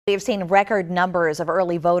We have seen record numbers of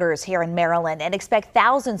early voters here in Maryland and expect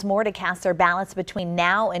thousands more to cast their ballots between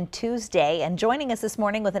now and Tuesday. And joining us this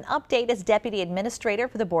morning with an update is Deputy Administrator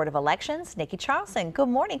for the Board of Elections, Nikki Charlson. Good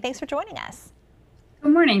morning. Thanks for joining us.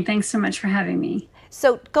 Good morning. Thanks so much for having me.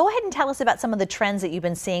 So go ahead and tell us about some of the trends that you've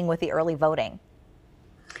been seeing with the early voting.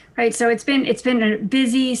 Right. So it's been a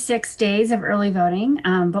busy 6 days of early voting,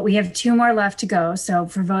 but we have 2 more left to go. So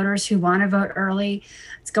for voters who want to vote early,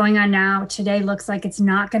 it's going on now. Today looks like it's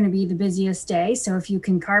not going to be the busiest day. So if you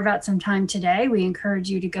can carve out some time today, we encourage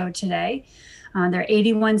you to go today. There are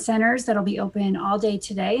 81 centers that'll be open all day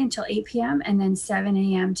today until 8 p.m. and then 7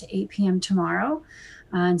 a.m. to 8 p.m. tomorrow.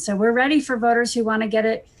 And so we're ready for voters who want to get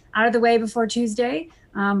it out of the way before Tuesday.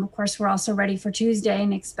 Of course, we're also ready for Tuesday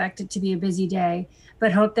and expect it to be a busy day,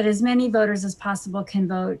 but hope that as many voters as possible can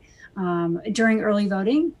vote during early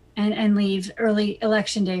voting and leave early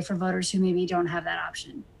election day for voters who maybe don't have that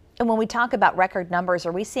option. And when we talk about record numbers,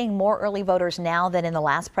 are we seeing more early voters now than in the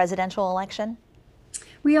last presidential election?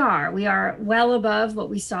 We are well above what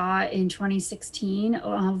we saw in 2016.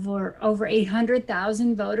 Over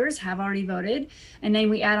 800,000 voters have already voted. And then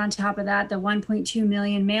we add on top of that the 1.2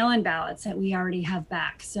 million mail-in ballots that we already have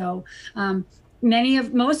back. So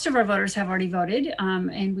most of our voters have already voted,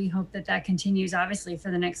 and we hope that that continues, obviously,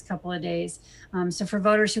 for the next couple of days. So for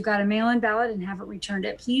voters who got a mail-in ballot and haven't returned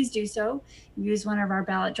it, please do so. Use one of our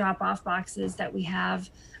ballot drop-off boxes that we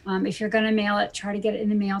have. If you're going to mail it, try to get it in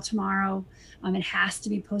the mail tomorrow. It has to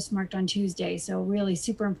be postmarked on Tuesday, so really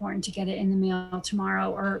super important to get it in the mail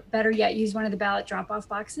tomorrow, or better yet, use one of the ballot drop-off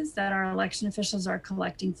boxes that our election officials are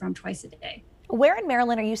collecting from twice a day. Where in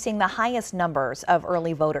Maryland are you seeing the highest numbers of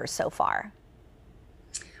early voters so far?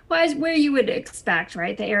 Well, as where you would expect,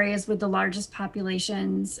 right? The areas with the largest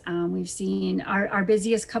populations. We've seen our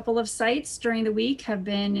busiest couple of sites during the week have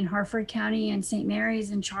been in Harford County and St.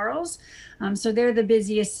 Mary's and Charles. So they're the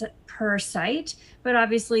busiest per site, but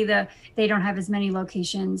obviously they don't have as many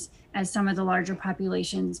locations as some of the larger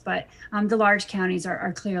populations, but the large counties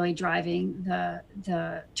are clearly driving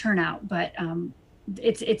the turnout, but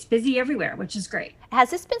it's busy everywhere, which is great. Has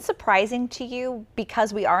this been surprising to you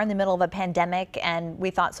because we are in the middle of a pandemic and we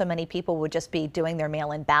thought so many people would just be doing their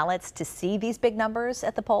mail-in ballots to see these big numbers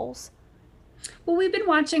at the polls? Well, we've been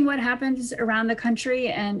watching what happens around the country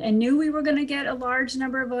and knew we were going to get a large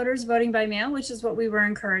number of voters voting by mail, which is what we were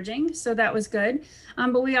encouraging. So that was good.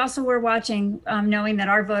 But we also were watching, knowing that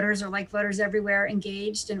our voters are like voters everywhere,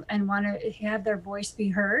 engaged and want to have their voice be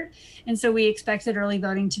heard. And so we expected early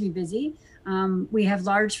voting to be busy. We have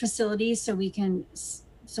large facilities so we can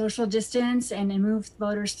social distance and move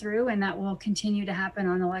voters through, and that will continue to happen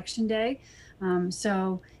on election day.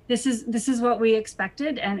 So this is what we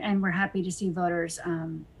expected, and we're happy to see voters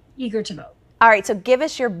eager to vote. All right, so give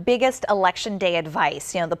us your biggest election day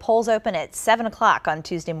advice. You know, the polls open at 7 o'clock on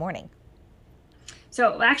Tuesday morning.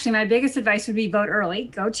 So actually, my biggest advice would be vote early.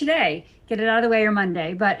 Go today, get it out of the way, or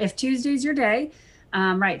Monday. But if Tuesday's your day,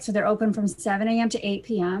 right, so they're open from 7 a.m. to 8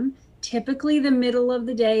 p.m. Typically, the middle of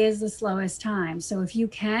the day is the slowest time. So if you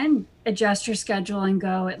can adjust your schedule and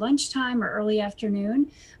go at lunchtime or early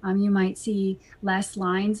afternoon, you might see less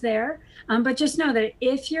lines there. But just know that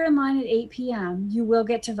if you're in line at 8 p.m., you will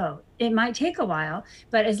get to vote. It might take a while,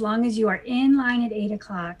 but as long as you are in line at 8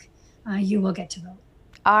 o'clock, you will get to vote.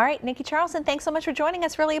 All right, Nikki Charlson, thanks so much for joining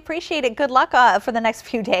us. Really appreciate it. Good luck for the next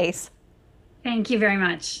few days. Thank you very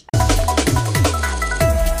much.